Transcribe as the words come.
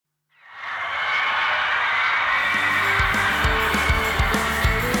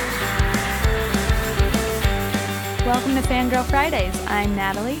welcome to Fangirl Fridays. I'm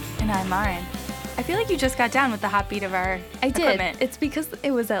Natalie. And I'm Marin. I feel like you just got down with the hot beat of our equipment. It's because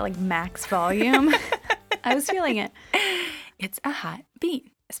it was at like max volume. I was feeling it. It's a hot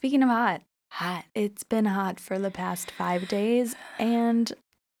beat. Speaking of hot, Hot. it's been hot for the past 5 days, and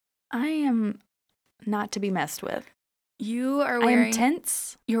I am not to be messed with. You are I wearing... am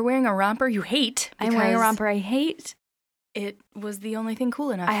tense. You're wearing a romper you hate. I'm wearing a romper I hate. It was the only thing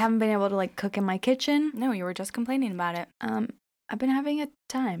cool enough. I haven't been able to like cook in my kitchen. No, you were just complaining about it. I've been having a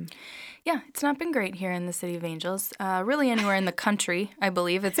time. Yeah, it's not been great here in the City of Angels. Really anywhere in the country, I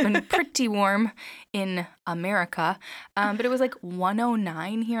believe. It's been pretty warm in America. But it was like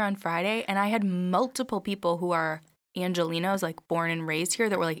 109 here on Friday, and I had multiple people who are Angelinos, like born and raised here,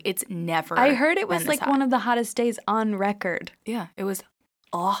 that were like, it's never I heard it was been this like hot. one of the hottest days on record. Yeah, it was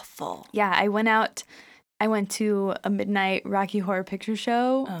awful. Yeah, I went to a midnight Rocky Horror Picture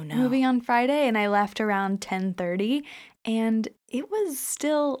Show movie on Friday, and I left around 10:30, and it was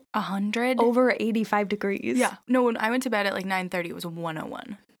still 100? over 85 degrees. Yeah. No, when I went to bed at like 9:30, it was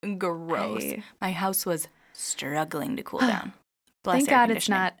 101. Gross. My house was struggling to cool down. Bless Thank air God it's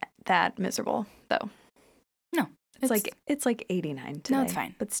conditioning. not that miserable, though. No. It's like 89 today. No, it's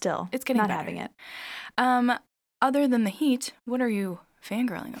fine. But still, It's getting not better. having it. Other than the heat, what are you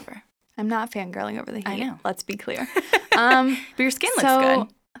fangirling over? I'm not fangirling over the heat. I know. Let's be clear. But your skin looks good.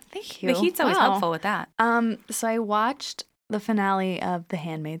 Thank you. The heat's always Wow. helpful with that. So I watched the finale of The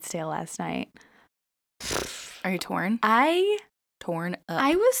Handmaid's Tale last night. Are you torn? Torn up.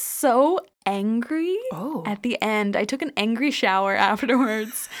 I was so angry Oh. at the end. I took an angry shower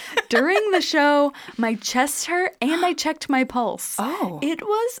afterwards. During the show, my chest hurt and I checked my pulse. Oh. It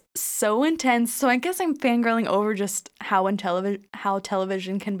was so intense. So I guess I'm fangirling over just how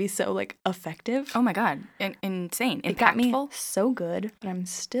television can be so like effective. Oh my God. Insane. It got me Impactful. so good, but I'm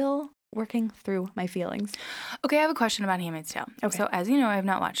still working through my feelings. Okay, I have a question about Handmaid's Tale. Okay. So as you know, I have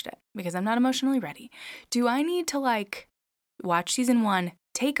not watched it because I'm not emotionally ready. Do I need to like watch season 1,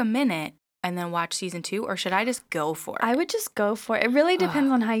 take a minute, and then watch season 2, or should I just go for it? I would just go for it. It really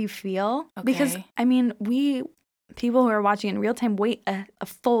depends on how you feel. Because, I mean, people who are watching in real time wait a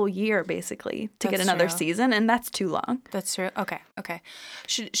full year, basically, to get That's another true. season, and that's too long. That's true. Okay.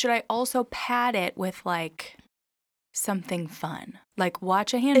 Should I also pad it with like something fun? Like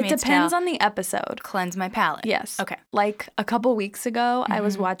watch a It Handmaid's depends Tale, on the episode. cleanse my palate. Yes. Okay. Like a couple weeks ago, I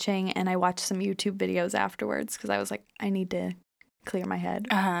was watching, and I watched some YouTube videos afterwards because I was like, I need to clear my head.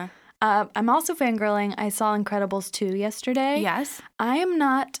 Uh-huh. I'm also fangirling. I saw Incredibles 2 yesterday. Yes. I am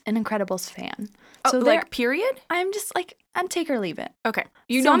not an Incredibles fan. So like period? I'm just like, I'm take or leave it. Okay.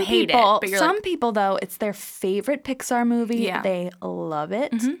 You Some don't hate people, it, but you're some like, people though, it's their favorite Pixar movie. Yeah. They love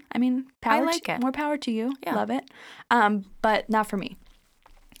it. I mean, more power to you. Yeah. Love it. But not for me.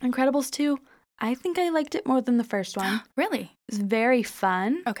 Incredibles 2, I think I liked it more than the first one. really? It was very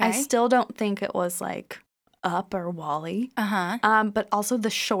fun. Okay. I still don't think it was like Up or Wall-E. Uh-huh. But also the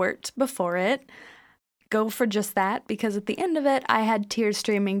short before it. Go for just that because at the end of it, I had tears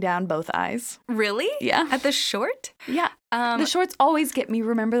streaming down both eyes. Really? Yeah. At the short? Yeah. The shorts always get me.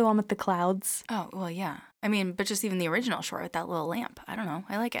 Remember the one with the clouds? Oh, well, yeah. I mean, but just even the original short with that little lamp. I don't know.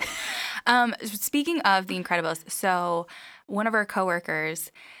 I like it. Speaking of The Incredibles, so one of our coworkers,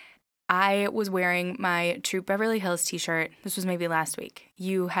 I was wearing my Troop Beverly Hills t-shirt. This was maybe last week.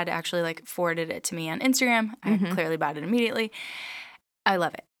 You had actually like forwarded it to me on Instagram. I clearly bought it immediately. I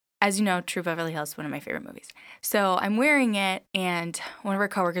love it. As you know, Troop Beverly Hills is one of my favorite movies. So I'm wearing it, and one of our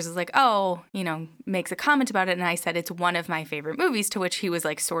coworkers is like, oh, makes a comment about it. And I said, it's one of my favorite movies, to which he was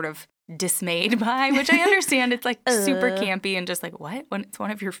like sort of dismayed by, which I understand. It's like super campy and just like, what? When it's one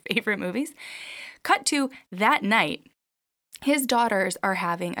of your favorite movies? Cut to that night. His daughters are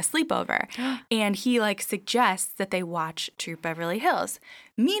having a sleepover, and he like suggests that they watch Troop Beverly Hills.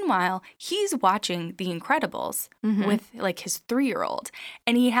 Meanwhile, he's watching The Incredibles with like his 3-year-old,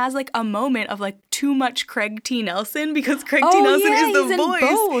 and he has like a moment of like too much Craig T. Nelson because Craig T. Nelson is the he's in voice.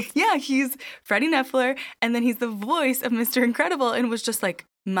 both. Yeah, he's Freddie Neffler, and then he's the voice of Mr. Incredible, and was just like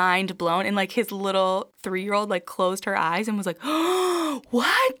mind blown, and like his little 3-year-old like closed her eyes and was like, oh,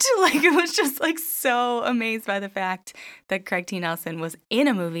 what? Like it was just like so amazed by the fact that Craig T. Nelson was in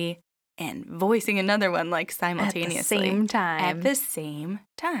a movie and voicing another one like simultaneously. At the same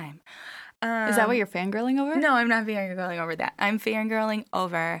time. Is that what you're fangirling over? No, I'm not fangirling over that. I'm fangirling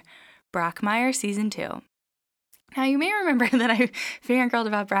over Brockmire Season 2. Now, you may remember that I fangirled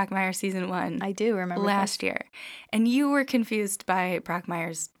about Brockmire Season 1. I do remember last year. And you were confused by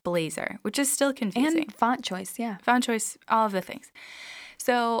Brockmire's blazer, which is still confusing. And font choice, yeah. Font choice, all of the things.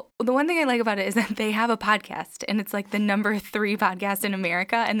 So the one thing I like about it is that they have a podcast, and it's like the number 3 podcast in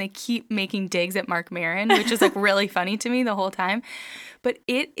America, and they keep making digs at Marc Maron, which is like really funny to me the whole time. But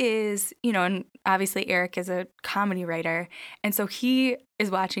it is, and obviously Eric is a comedy writer, and so he is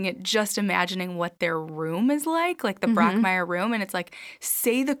watching it just imagining what their room is like the Brockmire room, and it's like,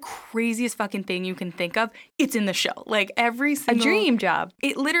 say the craziest fucking thing you can think of, it's in the show. Like every single... A dream job.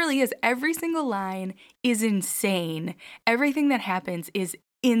 It literally is. Every single line is insane. Everything that happens is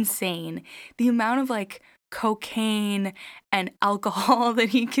insane. The amount of like cocaine and alcohol that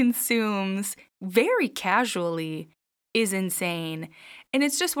he consumes very casually is insane. And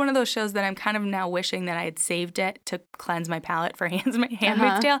it's just one of those shows that I'm kind of now wishing that I had saved it to cleanse my palate for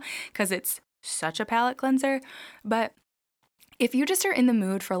Handmaid's Tale, because it's such a palate cleanser. But if you just are in the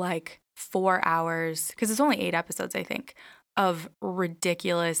mood for like 4 hours, because it's only 8 episodes, I think, of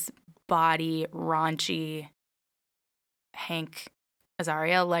ridiculous, body, raunchy Hank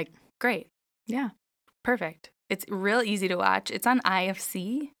Azaria, like, great. Yeah. Perfect. It's real easy to watch. It's on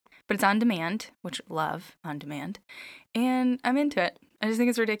IFC, but it's on demand, which love on demand. And I'm into it. I just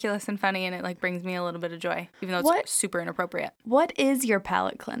think it's ridiculous and funny, and it like brings me a little bit of joy, even though it's super inappropriate. What is your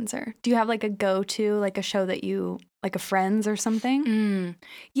palate cleanser? Do you have like a go-to, like a show that you, like a Friends or something?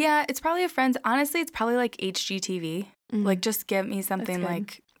 Yeah, it's probably a Friends. Honestly, it's probably like HGTV. Like just give me something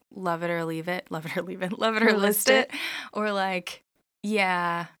like Love It or Leave It, Love It or Leave It, Love It or List It. Or like,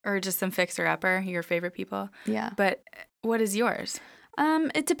 yeah, or just some Fixer Upper, your favorite people. Yeah. But what is yours?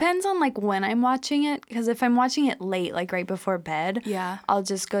 It depends on like when I'm watching it, because if I'm watching it late, like right before bed, I'll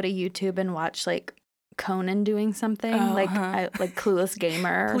just go to YouTube and watch like Conan doing something, like Clueless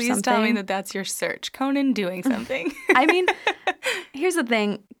Gamer or something. Please tell me that that's your search, Conan doing something. I mean, here's the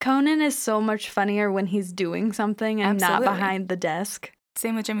thing. Conan is so much funnier when he's doing something and not behind the desk.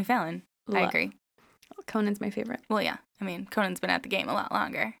 Same with Jimmy Fallon. I agree. Conan's my favorite. Well, yeah. I mean, Conan's been at the game a lot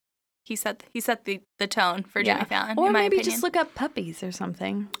longer. He set the tone for Jimmy Fallon, or in my maybe opinion. just look up puppies or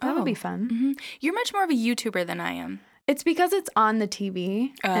something. That would be fun. Mm-hmm. You're much more of a YouTuber than I am. It's because it's on the TV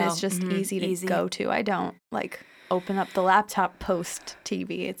and it's just easy to go to. I don't like open up the laptop post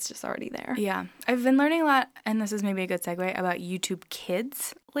TV. It's just already there. Yeah. I've been learning a lot, and this is maybe a good segue, about YouTube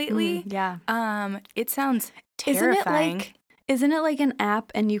Kids lately. Yeah. It sounds terrifying. Isn't it like an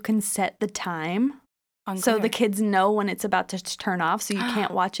app and you can set the time? Unclear. So the kids know when it's about to turn off, so you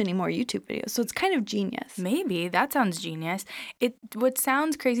can't watch any more YouTube videos. So it's kind of genius. Maybe. That sounds genius. What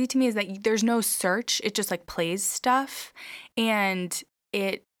sounds crazy to me is that there's no search. It just like plays stuff, and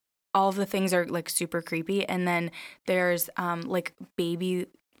all of the things are like super creepy. And then there's like baby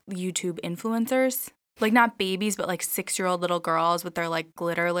YouTube influencers. Like not babies, but like 6-year-old little girls with their like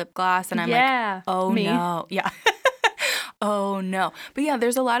glitter lip gloss. And I'm like, oh no. Yeah. Oh, no. But yeah,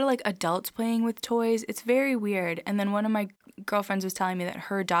 there's a lot of like adults playing with toys. It's very weird. And then one of my girlfriends was telling me that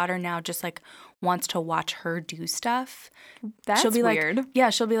her daughter now just like wants to watch her do stuff. That's weird. Like, yeah,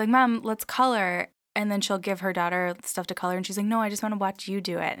 she'll be like, Mom, let's color. And then she'll give her daughter stuff to color. And she's like, no, I just want to watch you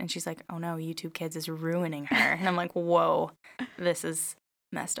do it. And she's like, oh no, YouTube Kids is ruining her. And I'm like, whoa, this is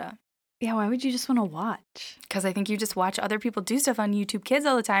messed up. Yeah, why would you just want to watch? Because I think you just watch other people do stuff on YouTube Kids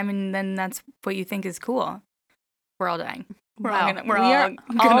all the time, and then that's what you think is cool. We're all dying. We're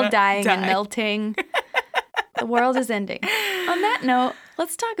all dying and melting. The world is ending. On that note,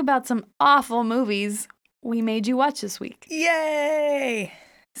 let's talk about some awful movies we made you watch this week. Yay!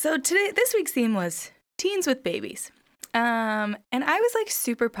 So this week's theme was teens with babies. And I was like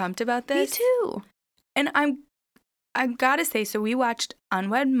super pumped about this. Me too. And I've got to say, so we watched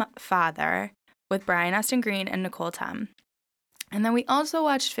Unwed Father with Brian Austin Green and Nicole Tom. And then we also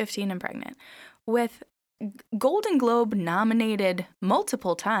watched 15 and Pregnant with Golden Globe nominated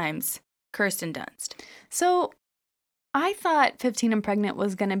multiple times Kirsten Dunst. So I thought 15 and Pregnant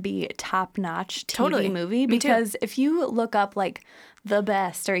was going to be a top-notch TV movie, because if you look up like the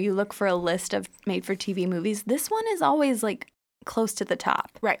best, or you look for a list of made-for-TV movies, this one is always like close to the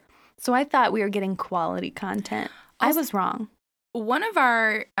top. Right. So I thought we were getting quality content. I was wrong. One of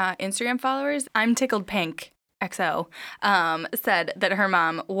our Instagram followers, I'm Tickled Pink XO, said that her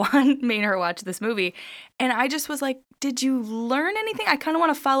mom made her watch this movie. And I just was like, did you learn anything? I kind of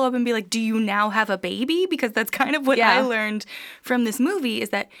want to follow up and be like, do you now have a baby? Because that's kind of what I learned from this movie, is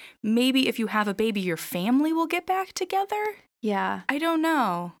that maybe if you have a baby, your family will get back together. Yeah. I don't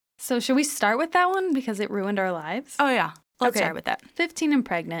know. So should we start with that one because it ruined our lives? Oh, yeah. Let's start with that. 15 and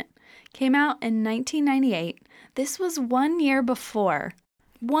Pregnant came out in 1998. This was 1 year before.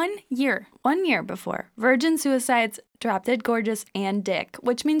 1 year. 1 year before Virgin Suicides, Drop Dead Gorgeous, and Dick,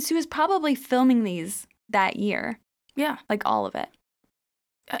 which means she was probably filming these that year. Yeah. Like all of it.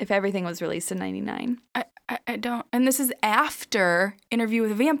 If everything was released in 99. I don't. And this is after Interview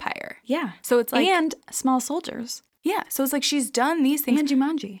with a Vampire. Yeah. So it's like. And Small Soldiers. Yeah. So it's like she's done these things. And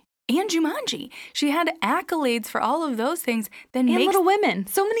Jumanji. She had accolades for all of those things. And Little Women.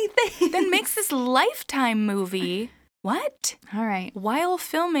 So many things. Then makes this Lifetime movie. What? All right. While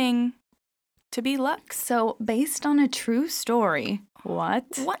filming To Be Lux. So based on a true story. What?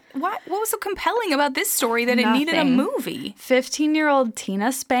 What was so compelling about this story that it needed a movie? 15-year-old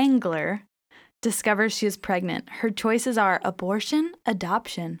Tina Spangler discovers she is pregnant. Her choices are abortion,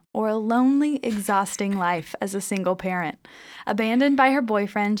 adoption, or a lonely, exhausting life as a single parent. Abandoned by her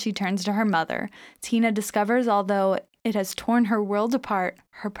boyfriend, she turns to her mother. Tina discovers, although it has torn her world apart,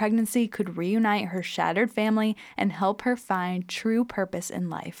 her pregnancy could reunite her shattered family and help her find true purpose in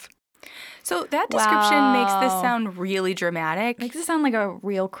life. So that description makes this sound really dramatic. Makes it sound like a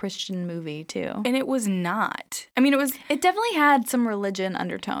real Christian movie, too. And it was not. I mean, It definitely had some religion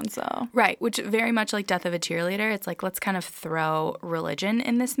undertones, though. Right, which very much like Death of a Cheerleader. It's like, let's kind of throw religion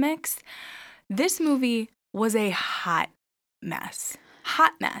in this mix. This movie was a hot mess.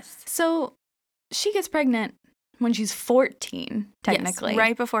 Hot mess. So she gets pregnant when she's 14, technically. Yes,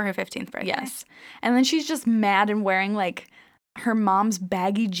 right before her 15th birthday. Yes. And then she's just mad and wearing, like, her mom's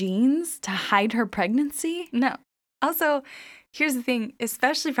baggy jeans to hide her pregnancy? No. Also, here's the thing,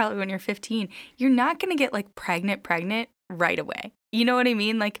 especially probably when you're 15, you're not going to get like pregnant right away. You know what I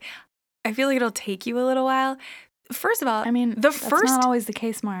mean? Like, I feel like it'll take you a little while. First of all, I mean, that's not always the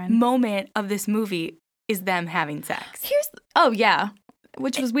case, Marin. Moment of this movie is them having sex. Oh, yeah.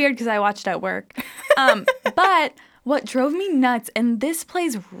 Which was weird because I watched at work. But what drove me nuts, and this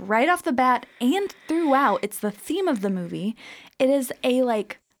plays right off the bat and throughout, it's the theme of the movie. It is a,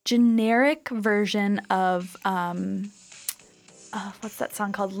 like, generic version of, what's that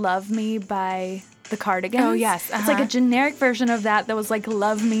song called? Love Me by the Cardigans. Oh, yes. It's like a generic version of that was like,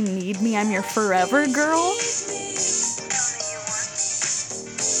 love me, need me, I'm your forever girl.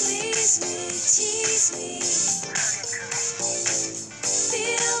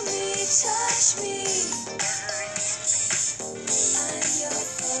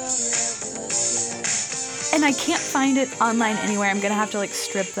 And I can't find it online anywhere. I'm going to have to, like,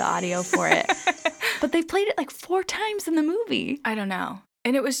 strip the audio for it. But they played it, like, 4 times in the movie. I don't know.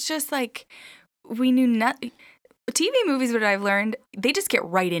 And it was just, like, we knew nothing. TV movies, what I've learned, they just get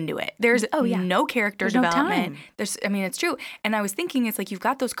right into it. There's no character development. No time. It's true. And I was thinking, it's like, you've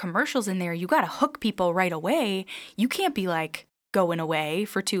got those commercials in there. You got to hook people right away. You can't be, like, going away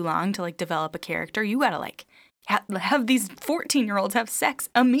for too long to, like, develop a character. You got to, like, have these 14-year-olds have sex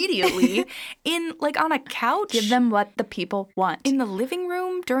immediately in, like, on a couch. Give them what the people want. In the living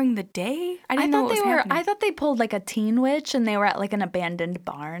room during the day? I thought they pulled, like, a Teen Witch and they were at, like, an abandoned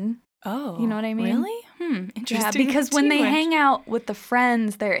barn. Oh. You know what I mean? Really? Interesting. Yeah, because when they hang out with the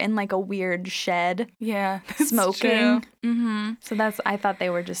friends, they're in, like, a weird shed. Yeah. Smoking. Mm-hmm. So I thought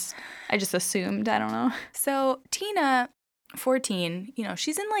they were I just assumed. I don't know. So Tina, 14,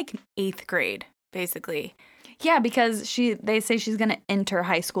 she's in, like, 8th grade, basically. Yeah, because they say she's going to enter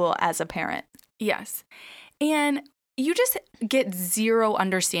high school as a parent. Yes. And you just get zero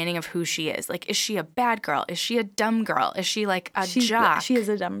understanding of who she is. Like, is she a bad girl? Is she a dumb girl? Is she, like, a jock? She is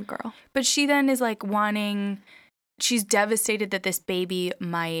a dumb girl. But she then is, like, she's devastated that this baby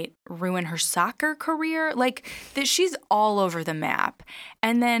might ruin her soccer career. Like, that she's all over the map.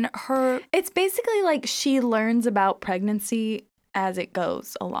 And then it's basically like she learns about pregnancy as it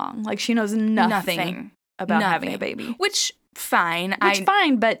goes along. Like, she knows nothing. About having a baby. Which, fine.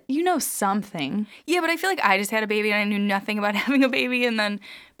 Fine, but you know something. Yeah, but I feel like I just had a baby and I knew nothing about having a baby.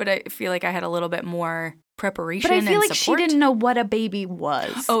 But I feel like I had a little bit more preparation and support. But I feel like she didn't know what a baby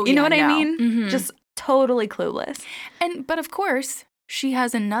was. Oh, you know what I mean? Mm-hmm. Just totally clueless. But of course, she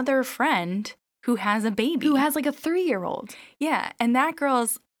has another friend who has a baby. Who has, like, a 3-year-old. Yeah, and that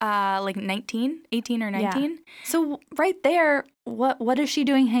girl's like 18 or 19. Yeah. So right there, what is she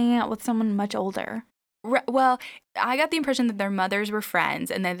doing hanging out with someone much older? Well, I got the impression that their mothers were friends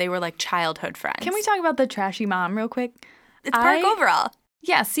and that they were, like, childhood friends. Can we talk about the trashy mom real quick? It's Park Overall.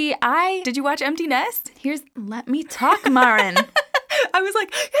 Yeah, see, Did you watch Empty Nest? Let me talk, Marin. I was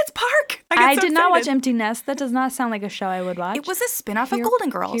like, it's Park! I did not watch Empty Nest. That does not sound like a show I would watch. It was a spinoff of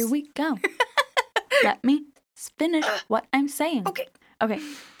Golden Girls. Here we go. Let me finish what I'm saying. Okay,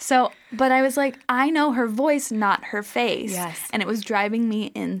 so, but I was like, I know her voice, not her face. Yes. And it was driving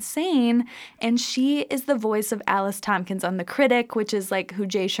me insane. And she is the voice of Alice Tompkins on The Critic, which is, like, who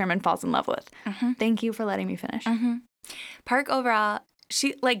Jay Sherman falls in love with. Mm-hmm. Thank you for letting me finish. Mm-hmm. Park Overall,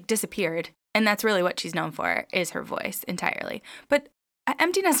 she, like, disappeared. And that's really what she's known for, is her voice entirely. But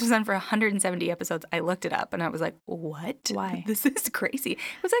Empty Nest was on for 170 episodes. I looked it up and I was like, what? Why? This is crazy.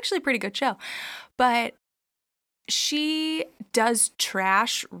 It was actually a pretty good show. But she does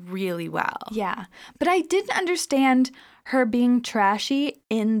trash really well. Yeah. But I didn't understand her being trashy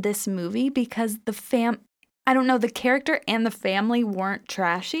in this movie because I don't know, the character and the family weren't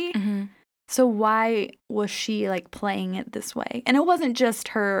trashy. Mm-hmm. So why was she like playing it this way? And it wasn't just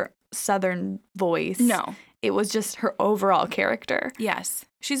her Southern voice. No. It was just her overall character. Yes.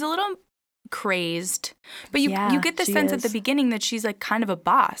 She's a little crazed. But you get the sense at the beginning that she's like kind of a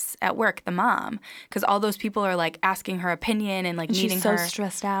boss at work, the mom. Because all those people are like asking her opinion and like needing her. She's so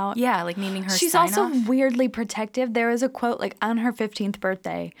stressed out. Yeah, like needing her She's sign also off. weirdly protective. There is a quote like on her 15th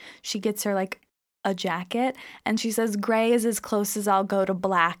birthday, she gets her like a jacket and she says gray is as close as I'll go to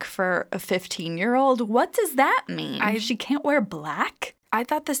black for a 15-year-old. What does that mean? She can't wear black? I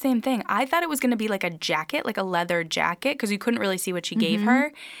thought the same thing. I thought it was going to be like a jacket, like a leather jacket, because you couldn't really see what she gave her.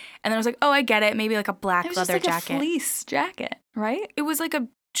 And then I was like, oh, I get it. Maybe like a black leather jacket. It was just like a fleece jacket, right? It was like a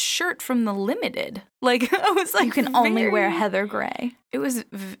shirt from the Limited. Like, I was like, you can only wear heather gray. It was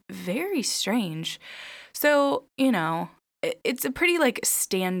very strange. So, you know, it's a pretty like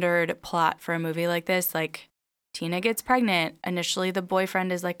standard plot for a movie like this. Like, Tina gets pregnant. Initially, the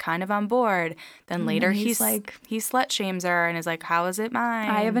boyfriend is like kind of on board. Then later, he slut shames her and is like, "How is it mine?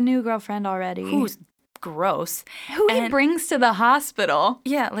 I have a new girlfriend already." Who's gross? Who he brings to the hospital?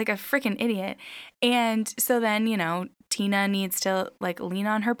 Yeah, like a freaking idiot. And so then, you know, Tina needs to like lean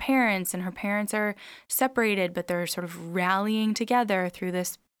on her parents, and her parents are separated, but they're sort of rallying together through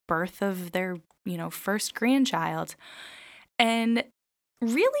this birth of their, you know, first grandchild. And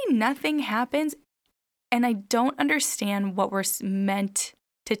really, nothing happens. And I don't understand what we're meant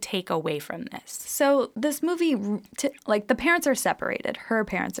to take away from this. So this movie, like the parents are separated. Her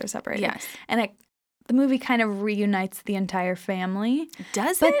parents are separated. Yes. And the movie kind of reunites the entire family.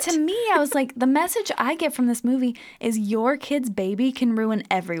 Does it? But to me, I was like, the message I get from this movie is your kid's baby can ruin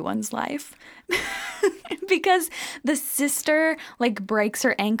everyone's life. Because the sister like breaks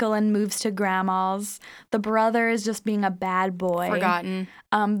her ankle and moves to grandma's. The brother is just being a bad boy. Forgotten.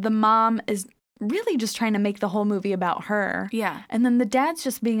 The mom is really just trying to make the whole movie about her. Yeah. And then the dad's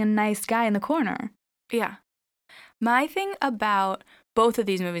just being a nice guy in the corner. Yeah. My thing about both of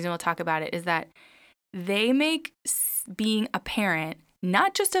these movies, and we'll talk about it, is that they make being a parent,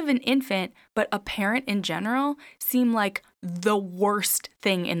 not just of an infant, but a parent in general, seem like the worst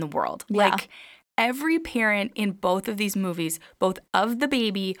thing in the world. Yeah. Like, every parent in both of these movies, both of the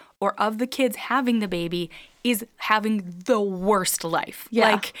baby or of the kids having the baby, is having the worst life.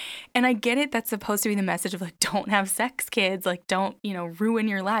 Yeah. Like, and I get it, that's supposed to be the message of like, don't have sex, kids. Like, don't, you know, ruin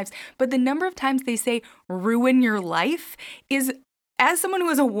your lives. But the number of times they say ruin your life is, as someone who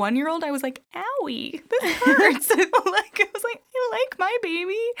was a 1-year-old, I was like, owie, this hurts. Like, I was like, I like my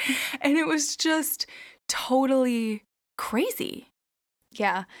baby. And it was just totally crazy.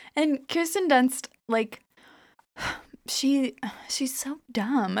 Yeah. And Kirsten Dunst, like, she's so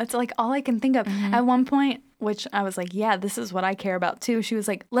dumb. It's like all I can think of. Mm-hmm. At one point, which I was like, yeah, this is what I care about too. She was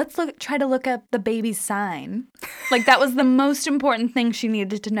like, let's try to look up the baby's sign. Like, that was the most important thing she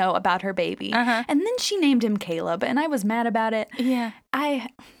needed to know about her baby. Uh-huh. And then she named him Caleb, and I was mad about it. Yeah. I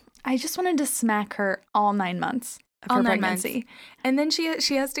just wanted to smack her all 9 months of her pregnancy. Months. And then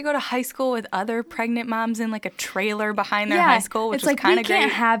she has to go to high school with other pregnant moms in like a trailer behind their high school, which was kind of great. We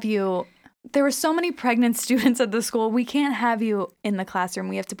can't have you. There were so many pregnant students at the school. We can't have you in the classroom.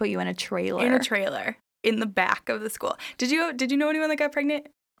 We have to put you in a trailer. In a trailer in the back of the school. Did you know anyone that got pregnant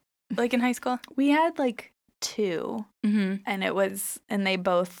like in high school? We had like 2. Mm-hmm. And they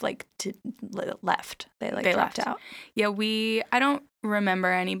both like left. They dropped out. Yeah, I don't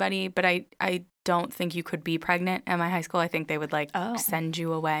remember anybody, but I don't think you could be pregnant at my high school. I think they would like send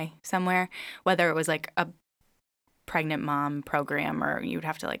you away somewhere, whether it was like a pregnant mom program or you'd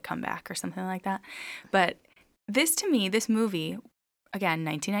have to like come back or something like that. But this movie, again,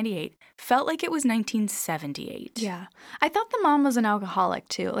 1998, felt like it was 1978. Yeah. I thought the mom was an alcoholic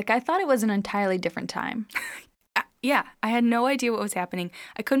too. Like, I thought it was an entirely different time. Yeah, I had no idea what was happening.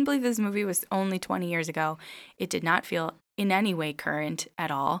 I couldn't believe this movie was only 20 years ago. It did not feel in any way current at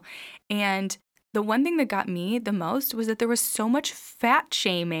all. And the one thing that got me the most was that there was so much fat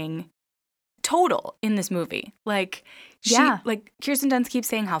shaming total in this movie. Like, like Kirsten Dunst keeps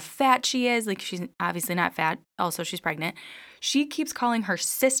saying how fat she is. Like, she's obviously not fat. Also, she's pregnant. She keeps calling her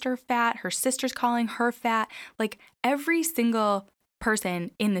sister fat. Her sister's calling her fat. Like, every single person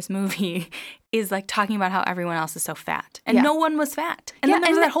in this movie is like talking about how everyone else is so fat. And no one was fat. And then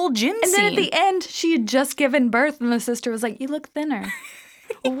there was that whole gym scene. And then at the end, she had just given birth and the sister was like, you look thinner.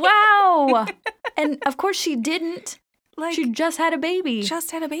 Wow. And of course she didn't. Like, she just had a baby.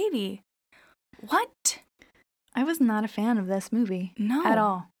 What? I was not a fan of this movie. No. At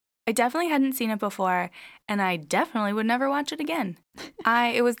all. I definitely hadn't seen it before, and I definitely would never watch it again.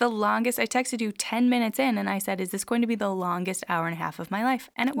 It was the longest. I texted you 10 minutes in, and I said, is this going to be the longest hour and a half of my life?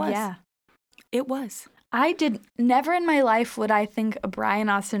 And it was. Yeah. It was. Never in my life would I think a Brian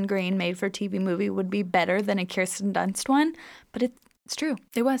Austin Green made-for-TV movie would be better than a Kirsten Dunst one, but it's true.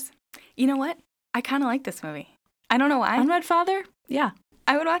 It was. You know what? I kind of like this movie. I don't know why. Unwed Father? Yeah.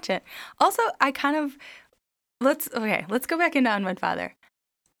 I would watch it. Also, let's go back into Unwed Father.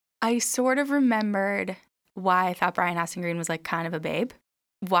 I sort of remembered why I thought Brian Austin Green was like kind of a babe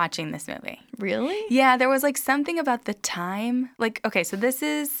watching this movie. Really? Yeah, there was like something about the time. Like, okay, so this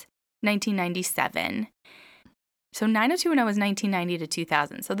is 1997. So 90210 was 1990 to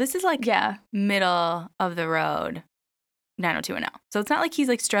 2000. So this is like middle of the road 90210. So it's not like he's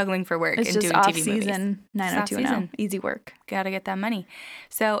like struggling for work and doing TV movies. It's just off-season 90210. Easy work. Got to get that money.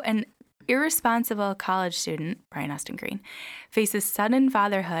 So an irresponsible college student, Brian Austin Green, faces sudden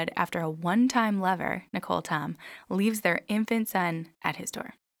fatherhood after a one-time lover, Nicole Tom, leaves their infant son at his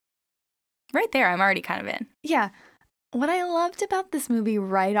door. Right there, I'm already kind of in. Yeah. What I loved about this movie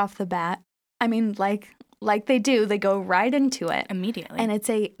right off the bat, I mean, like they do, they go right into it. Immediately. And it's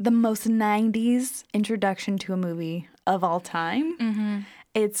the most 90s introduction to a movie of all time. Mm-hmm.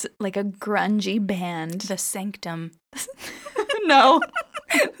 It's like a grungy band. The Sanctum. No.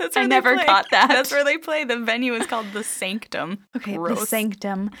 I never caught that. That's where they play. The venue is called The Sanctum. Okay, Gross. The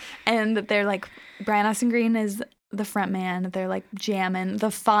Sanctum. And they're like, Brian Austin Green is the front man. They're like jamming.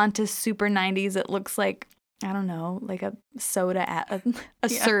 The font is super 90s. It looks like, I don't know, like a soda ad, a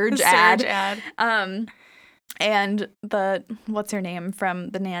Surge ad. And what's her name from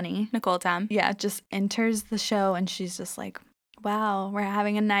The Nanny? Nicole Tom. Yeah, just enters the show and she's just like, wow, we're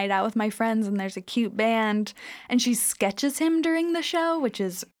having a night out with my friends and there's a cute band. And she sketches him during the show, which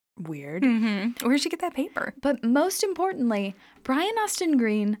is weird. Mm-hmm. Where'd she get that paper? But most importantly, Brian Austin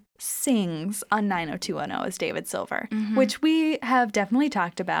Green sings on 90210 as David Silver, which we have definitely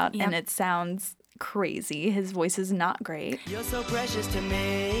talked about, and it sounds crazy. His voice is not great. You're so precious to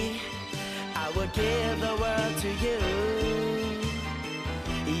me. I would give the world to you.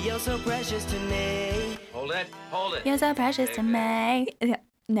 You're so precious to me. Hold it. You're so precious to me. Yeah,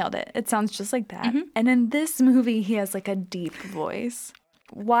 nailed it. It sounds just like that. And in this movie, he has like a deep voice.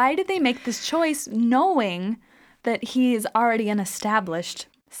 Why did they make this choice knowing that he is already an established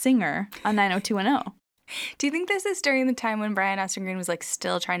singer on 90210? Do you think this is during the time when Brian Austin Green was like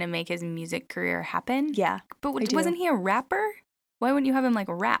still trying to make his music career happen? Yeah. But wasn't he a rapper? Why wouldn't you have him like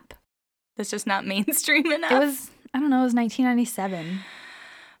rap? That's just not mainstream enough. It was 1997.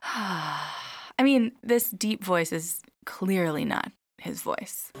 I mean, this deep voice is clearly not his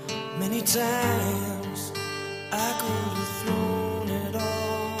voice. Many times I could have thrown it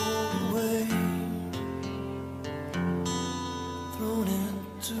all away, thrown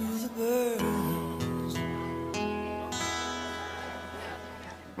it to the birds.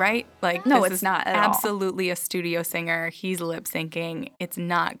 Right? Like, no, this it's is not at absolutely a studio singer. He's lip syncing. It's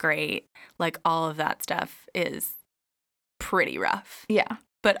not great. Like, all of that stuff is pretty rough. Yeah.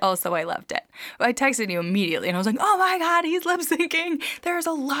 But also, I loved it. I texted you immediately, and I was like, oh my God, he's lip syncing. There's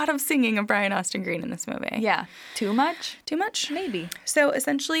a lot of singing of Brian Austin Green in this movie. Yeah. Too much? Too much? Maybe. So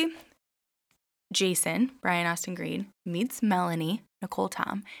essentially, Jason, Brian Austin Green, meets Melanie, Nicole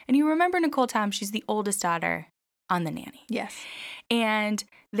Tom. And you remember Nicole Tom, she's the oldest daughter on The Nanny. Yes. And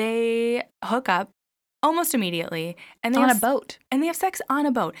they hook up almost immediately. And they on have, a boat. And they have sex on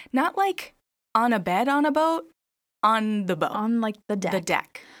a boat. Not like on a bed on a boat, on the boat. On like the deck. The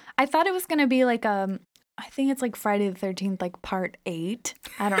deck. I thought it was going to be like I think it's like Friday the 13th, like part 8.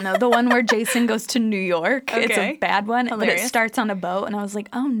 I don't know. The one where Jason goes to New York. Okay. It's a bad one. Hilarious. But it starts on a boat. And I was like,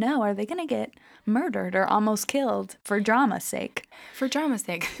 oh no, are they going to get murdered or almost killed for drama's sake? For drama's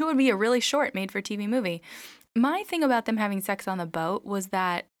sake. It would be a really short made-for-TV movie. My thing about them having sex on the boat was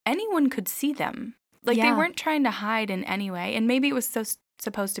that anyone could see them. Like, they weren't trying to hide in any way. And maybe it was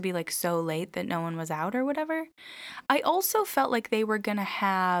supposed to be, like, so late that no one was out or whatever. I also felt like they were going to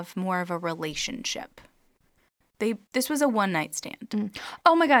have more of a relationship. This was a one-night stand.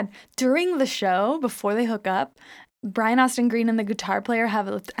 Oh, my God. During the show, before they hook up, Brian Austin Green and the guitar player have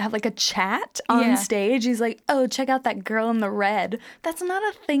like a chat on stage. He's like, oh, check out that girl in the red. That's not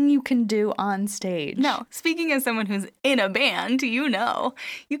a thing you can do on stage. No. Speaking as someone who's in a band, you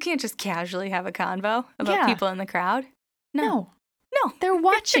can't just casually have a convo about people in the crowd. No. They're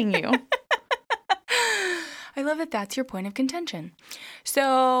watching you. I love that that's your point of contention.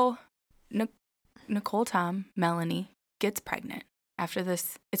 So Nicole Tom, Melanie, gets pregnant after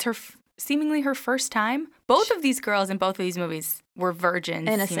this. It's seemingly her first time. Both of these girls in both of these movies were virgins,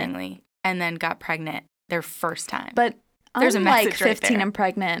 seemingly, and then got pregnant their first time. But there's a message unlike 15 right there. and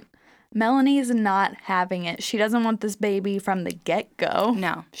Pregnant, Melanie's not having it. She doesn't want this baby from the get-go.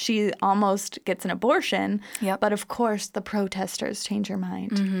 No. She almost gets an abortion. Yep. But of course, the protesters change her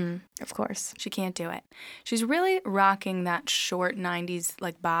mind. Mm-hmm. Of course. She can't do it. She's really rocking that short 90s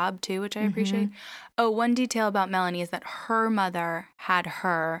like bob too, which I appreciate. Oh, one detail about Melanie is that her mother had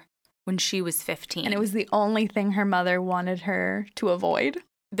her when she was 15. And it was the only thing her mother wanted her to avoid.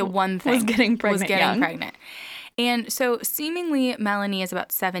 The one thing. Was getting pregnant. And so seemingly Melanie is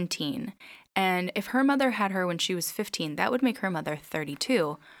about 17. And if her mother had her when she was 15, that would make her mother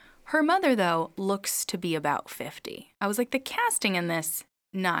 32. Her mother, though, looks to be about 50. I was like, the casting in this,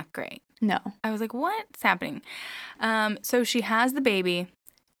 not great. No. I was like, what's happening? So she has the baby.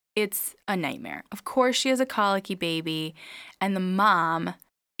 It's a nightmare. Of course, she has a colicky baby. And the mom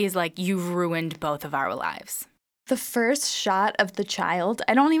is like, you've ruined both of our lives. The first shot of the child,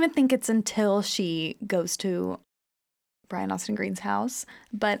 I don't even think it's until she goes to Brian Austin Green's house,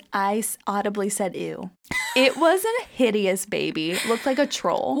 but I audibly said, ew. It was a hideous baby. It looked like a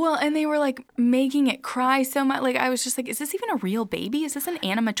troll. Well, and they were like making it cry so much. Like, I was just like, is this even a real baby? Is this an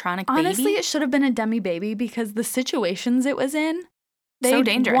animatronic baby? Honestly, it should have been a dummy baby because the situations it was in, they so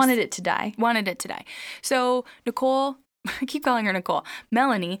dangerous. wanted it to die. So Nicole, I keep calling her Nicole,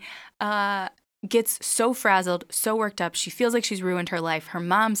 Melanie, gets so frazzled, so worked up. She feels like she's ruined her life. Her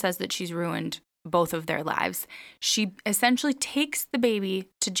mom says that she's ruined both of their lives. She essentially takes the baby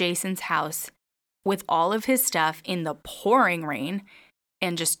to Jason's house with all of his stuff in the pouring rain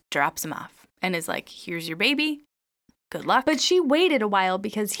and just drops him off and is like, here's your baby. Good luck. But she waited a while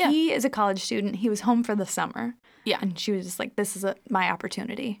because he is a college student. He was home for the summer. Yeah. And she was just like, this is my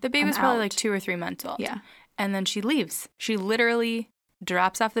opportunity. The baby was probably like 2 or 3 months old. Yeah. And then she leaves. She literally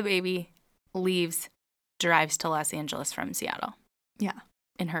drops off the baby, leaves, drives to Los Angeles from Seattle. Yeah.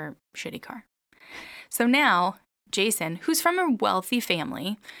 In her shitty car. So now Jason, who's from a wealthy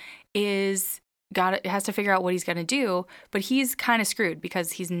family, has to figure out what he's going to do, but he's kind of screwed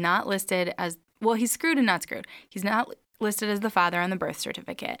because he's not listed as, well, he's screwed and not screwed. He's not listed as the father on the birth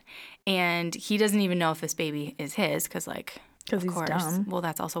certificate, and he doesn't even know if this baby is his because he's dumb. Well,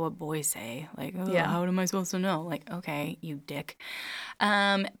 that's also what boys say. Like, oh, yeah. How am I supposed to know? Like, okay, you dick.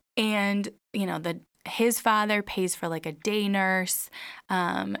 And, you know, his father pays for like a day nurse.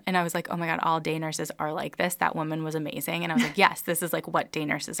 And I was like, oh my God, all day nurses are like this. That woman was amazing. And I was like, yes, this is like what day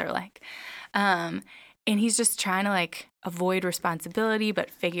nurses are like. And he's just trying to like avoid responsibility, but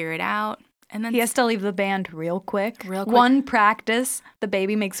figure it out. And then he has to leave the band real quick. One practice, the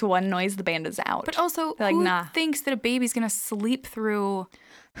baby makes one noise, the band is out. But also, who thinks that a baby's going to sleep through?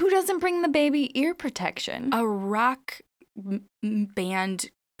 Who doesn't bring the baby ear protection? A rock band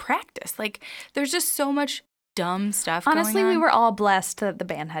practice. Like, there's just so much dumb stuff Honestly, going on. We were all blessed that the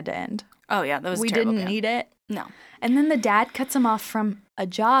band had to end. Oh, yeah, that was We terrible. didn't need it. No. And then the dad cuts him off from a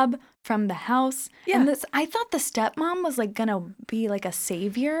job, from the house. Yeah. And I thought the stepmom was like gonna be like a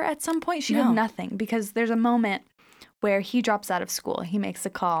savior at some point. She did nothing because there's a moment where he drops out of school. He makes a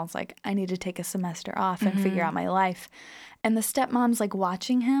call. It's like, I need to take a semester off and figure out my life. And the stepmom's like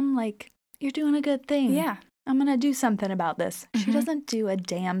watching him like, you're doing a good thing. Yeah. I'm going to do something about this. She doesn't do a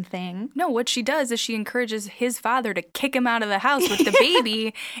damn thing. No, what she does is she encourages his father to kick him out of the house with the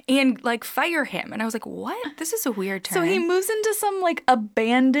baby and, like, fire him. And I was like, what? This is a weird turn. So he moves into some, like,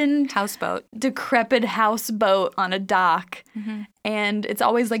 abandoned houseboat, decrepit houseboat on a dock. And it's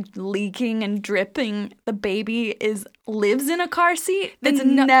always, like, leaking and dripping. The baby lives in a car seat that's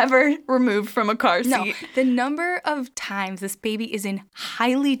never removed from a car seat. No, the number of times this baby is in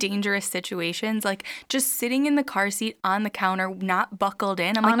highly dangerous situations, like just sitting in the car seat on the counter, not buckled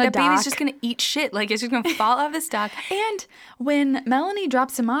in. I'm like, that baby's just going to eat shit. Like, it's just going to fall off the dock. And when Melanie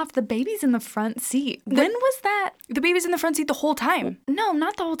drops him off, the baby's in the front seat. When was that? The baby's in the front seat the whole time. No,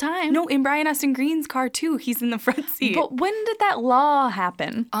 not the whole time. No, in Brian Austin Green's car, too, he's in the front seat. But when did that law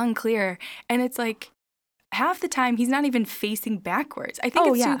happen? Unclear. And it's like, half the time, he's not even facing backwards. I think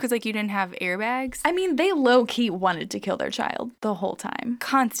it's too because, like, you didn't have airbags. I mean, they low-key wanted to kill their child the whole time.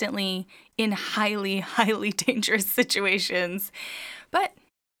 Constantly in highly, highly dangerous situations. But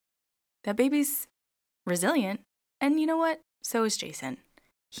that baby's resilient. And you know what? So is Jason.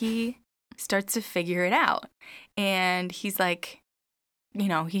 He starts to figure it out. And he's like, you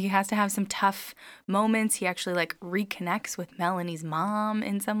know, he has to have some tough moments. He actually, like, reconnects with Melanie's mom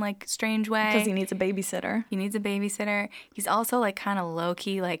in some, like, strange way. Because he needs a babysitter. He's also, like, kind of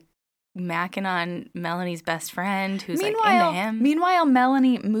low-key, like, macking on Melanie's best friend who's, like, into him. Meanwhile,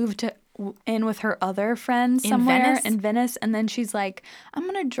 Melanie moved in with her other friend somewhere in Venice. And then she's like, I'm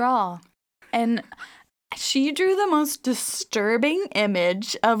going to draw. And she drew the most disturbing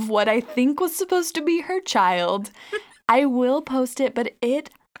image of what I think was supposed to be her child. I will post it, but it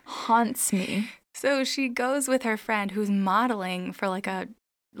haunts me. So she goes with her friend who's modeling for like a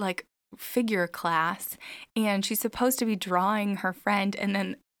figure class, and she's supposed to be drawing her friend, and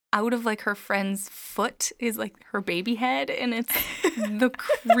then out of like her friend's foot is like her baby head, and it's the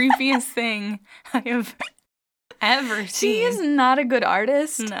creepiest thing I have ever seen. She is not a good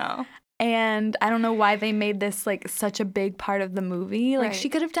artist. No. And I don't know why they made this like such a big part of the movie. Like Right. she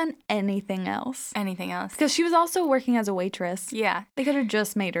could have done anything else. Anything else? Because she was also working as a waitress. Yeah. They could have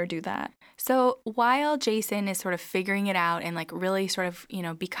just made her do that. So while Jason is sort of figuring it out and like really sort of,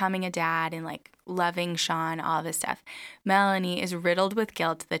 becoming a dad and like loving Sean, all this stuff, Melanie is riddled with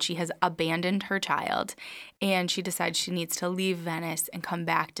guilt that she has abandoned her child, and she decides she needs to leave Venice and come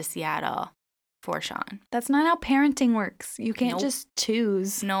back to Seattle for Sean. That's not how parenting works. You can't Nope. just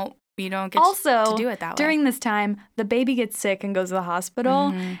choose. No, you don't get Also, to do it that way. during this time, the baby gets sick and goes to the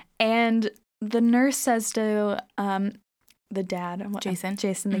hospital, Mm-hmm. and the nurse says to the dad, Jason.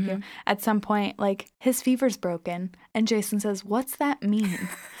 thank you, at some point, like, his fever's broken. And Jason says, "What's that mean?"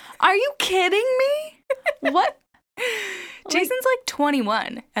 Are you kidding me? What? Jason's like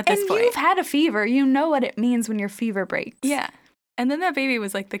 21 at this And point. you've had a fever. You know what it means when your fever breaks. Yeah. And then that baby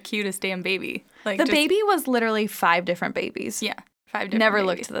was like the cutest damn baby. Like The just- baby was literally 5 different babies. Yeah. 5 different Never babies.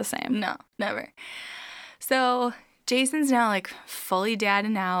 looked the same. No, never. So Jason's now like fully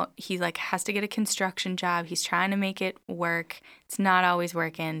dadding out. He like has to get a construction job. He's trying to make it work. It's not always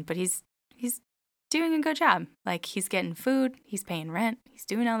working, but he's doing a good job. Like he's getting food, he's paying rent, he's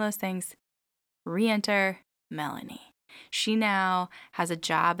doing all those things. Re-enter Melanie. She now has a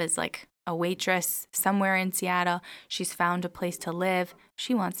job as like a waitress somewhere in Seattle. She's found a place to live.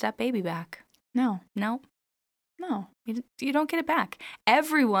 She wants that baby back. No. No, No. you don't get it back.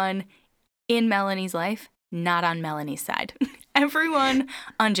 Everyone in Melanie's life, not on Melanie's side. Everyone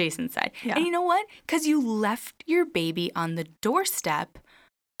on Jason's side. Yeah. And you know what? Because you left your baby on the doorstep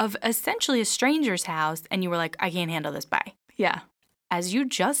of essentially a stranger's house and you were like, I can't handle this, bye. Yeah. As you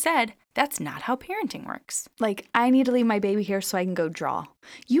just said, that's not how parenting works. Like, I need to leave my baby here so I can go draw.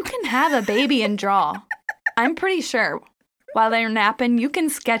 You can have a baby and draw. I'm pretty sure. While they're napping, you can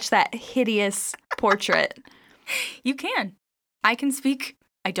sketch that hideous portrait. You can. I can speak.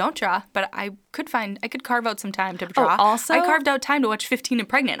 I don't draw, but I could carve out some time to draw. also- I carved out time to watch 15 and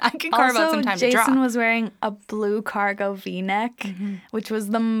Pregnant. I can carve out some time to draw. Jason was wearing a blue cargo V-neck, which was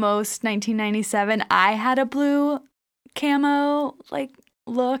the most 1997. I had a blue camo, like,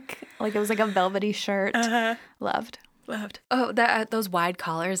 look. Like, it was like a velvety shirt. Loved. Oh, those wide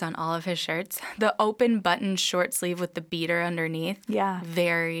collars on all of his shirts. The open button short sleeve with the beater underneath. Yeah.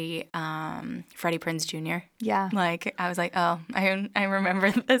 Very Freddie Prinze Jr. Yeah. Like, I was like, oh, I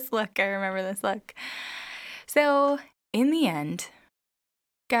remember this look. I remember this look. So, in the end,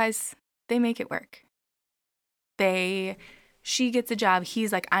 guys, they make it work. She gets a job.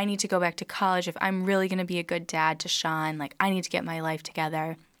 He's like, I need to go back to college if I'm really going to be a good dad to Sean. Like, I need to get my life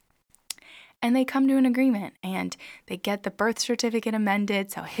together. And they come to an agreement and they get the birth certificate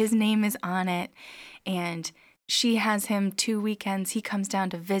amended so his name is on it. And she has him 2 weekends. He comes down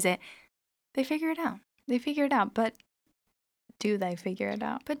to visit. They figure it out. But do they figure it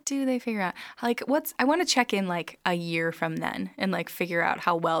out? But do they figure out? Like, I want to check in like a year from then and like figure out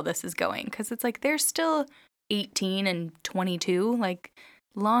how well this is going. Because it's like they're still 18 and 22. Like,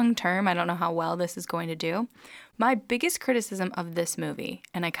 long term, I don't know how well this is going to do. My biggest criticism of this movie,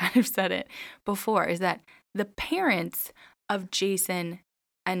 and I kind of said it before, is that the parents of Jason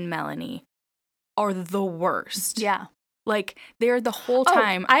and Melanie are the worst. Yeah. Like, they're the whole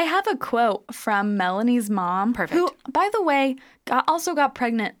time. I have a quote from Melanie's mom. Perfect. Who, by the way, also got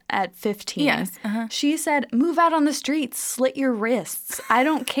pregnant at 15. Yes. Uh-huh. She said, "Move out on the streets, slit your wrists. I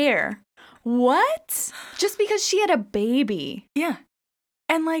don't care." What? Just because she had a baby. Yeah.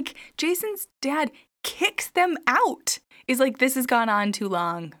 And like Jason's dad kicks them out. Is like, this has gone on too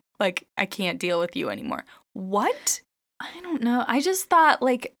long. Like, I can't deal with you anymore. What? I don't know. I just thought,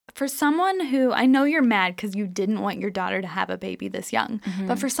 like, for someone who, I know you're mad because you didn't want your daughter to have a baby this young,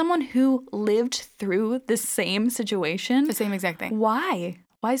 but for someone who lived through the same situation, The same exact thing. why?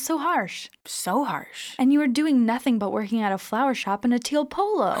 Why so harsh? So harsh. And you were doing nothing but working at a flower shop in a teal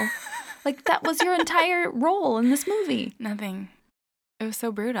polo. Like, that was your entire role in this movie. Nothing. It was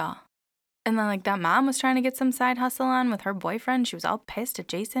so brutal. And then like that mom was trying to get some side hustle on with her boyfriend. She was all pissed at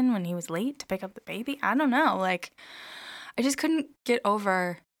Jason when he was late to pick up the baby. I don't know. Like, I just couldn't get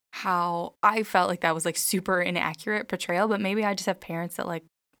over how I felt like that was like super inaccurate portrayal, but maybe I just have parents that like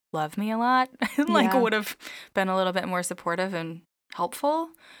love me a lot and like Yeah. would have been a little bit more supportive and helpful.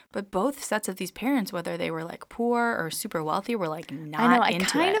 But both sets of these parents, whether they were like poor or super wealthy, were like not I know. I into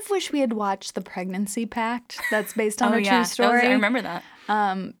kind it. of wish we had watched The Pregnancy Pact. That's based on a true story. I remember that.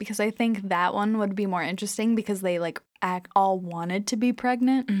 Because I think that one would be more interesting because they like all wanted to be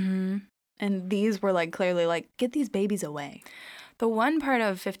pregnant. Mm-hmm. And these were like clearly like, get these babies away. The one part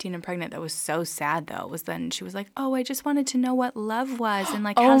of 15 and Pregnant that was so sad, though, was then she was like, oh, I just wanted to know what love was and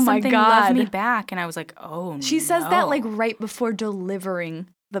like how something loved me back. And I was like, oh, She says that like right before delivering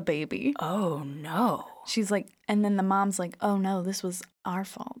the baby. Oh, no. She's like, and then the mom's like, oh, no, this was our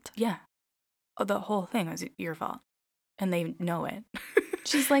fault. Yeah. Oh, the whole thing was your fault. And they know it.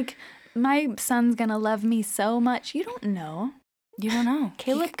 She's like, my son's going to love me so much. You don't know. You don't know.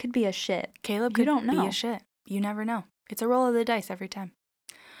 Caleb could be a shit. Caleb could be a shit. You never know. It's a roll of the dice every time.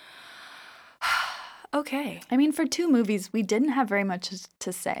 Okay. I mean, for 2 movies, we didn't have very much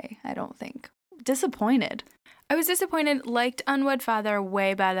to say, I don't think. Disappointed. I was disappointed. Liked Unwed Father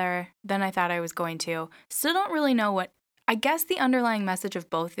way better than I thought I was going to. Still don't really know what... I guess the underlying message of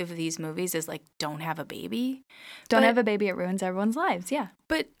both of these movies is like, don't have a baby. Don't have a baby, it ruins everyone's lives, yeah.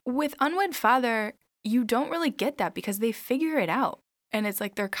 But with Unwed Father, you don't really get that because they figure it out. And it's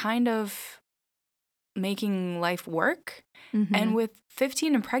like they're kind of making life work. Mm-hmm. And with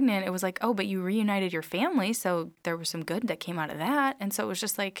 15 and Pregnant, it was like, oh, but you reunited your family, so there was some good that came out of that. And so it was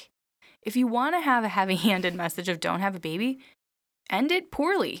just like, if you want to have a heavy-handed message of don't have a baby, end it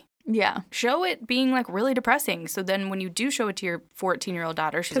poorly. Yeah. Show it being like really depressing. So then when you do show it to your 14-year-old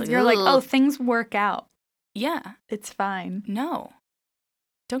daughter, she's like, you're like, oh, things work out. Yeah. It's fine. No.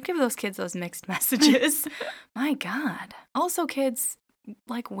 Don't give those kids those mixed messages. My God. Also, kids,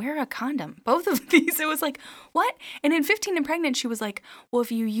 like, wear a condom. Both of these, it was like, what? And in 15 and Pregnant, she was like, well,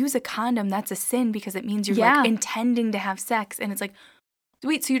 if you use a condom, that's a sin because it means you're like intending to have sex. And it's like,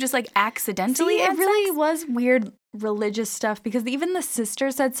 wait, so you just like accidentally had it really sex? was weird religious stuff because even the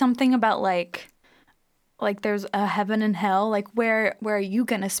sister said something about like there's a heaven and hell, like where are you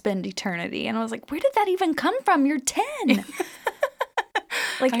gonna spend eternity? And I was like, where did that even come from? You're 10.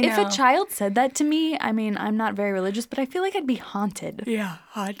 Like if a child said that to me, I mean, I'm not very religious, but I feel like I'd be haunted. Yeah,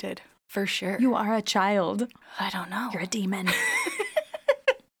 haunted. For sure. You are a child. I don't know. You're a demon.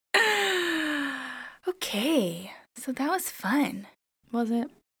 Okay. So that was fun. Was it?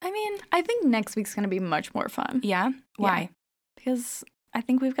 I mean, I think next week's going to be much more fun. Yeah? Why? Yeah. Because I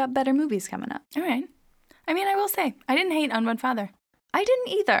think we've got better movies coming up. All right. I mean, I will say, I didn't hate Unwed Father. I didn't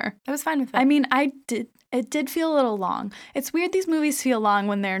either. I was fine with it. I mean, it did feel a little long. It's weird these movies feel long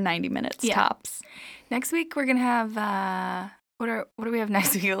when they're 90 minutes tops. Next week, we're going to have, what do we have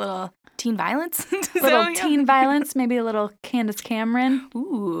next week? A little teen violence? Teen violence, maybe a little Candace Cameron.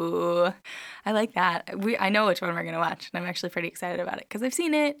 Ooh, I like that. I know which one we're going to watch, and I'm actually pretty excited about it because I've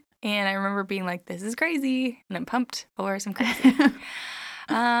seen it, and I remember being like, this is crazy, and I'm pumped for some crazy.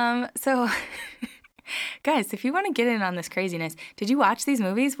 So... Guys, if you want to get in on this craziness, did you watch these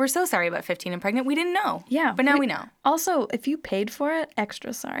movies? We're so sorry about 15 and Pregnant. We didn't know. Yeah. But now we know. Also, if you paid for it,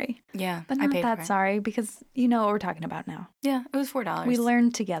 extra sorry. Yeah. But not that sorry because you know what we're talking about now. Yeah, it was $4. We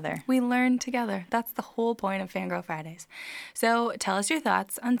learned together. That's the whole point of Fangirl Fridays. So tell us your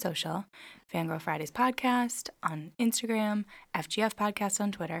thoughts on social. Fangirl Fridays Podcast on Instagram, FGF Podcast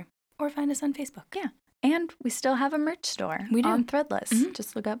on Twitter, or find us on Facebook. Yeah. And we still have a merch store on Threadless. Mm-hmm.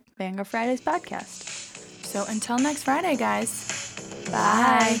 Just look up Fangirl Fridays Podcast. So until next Friday, guys.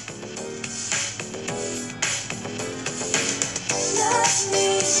 Bye.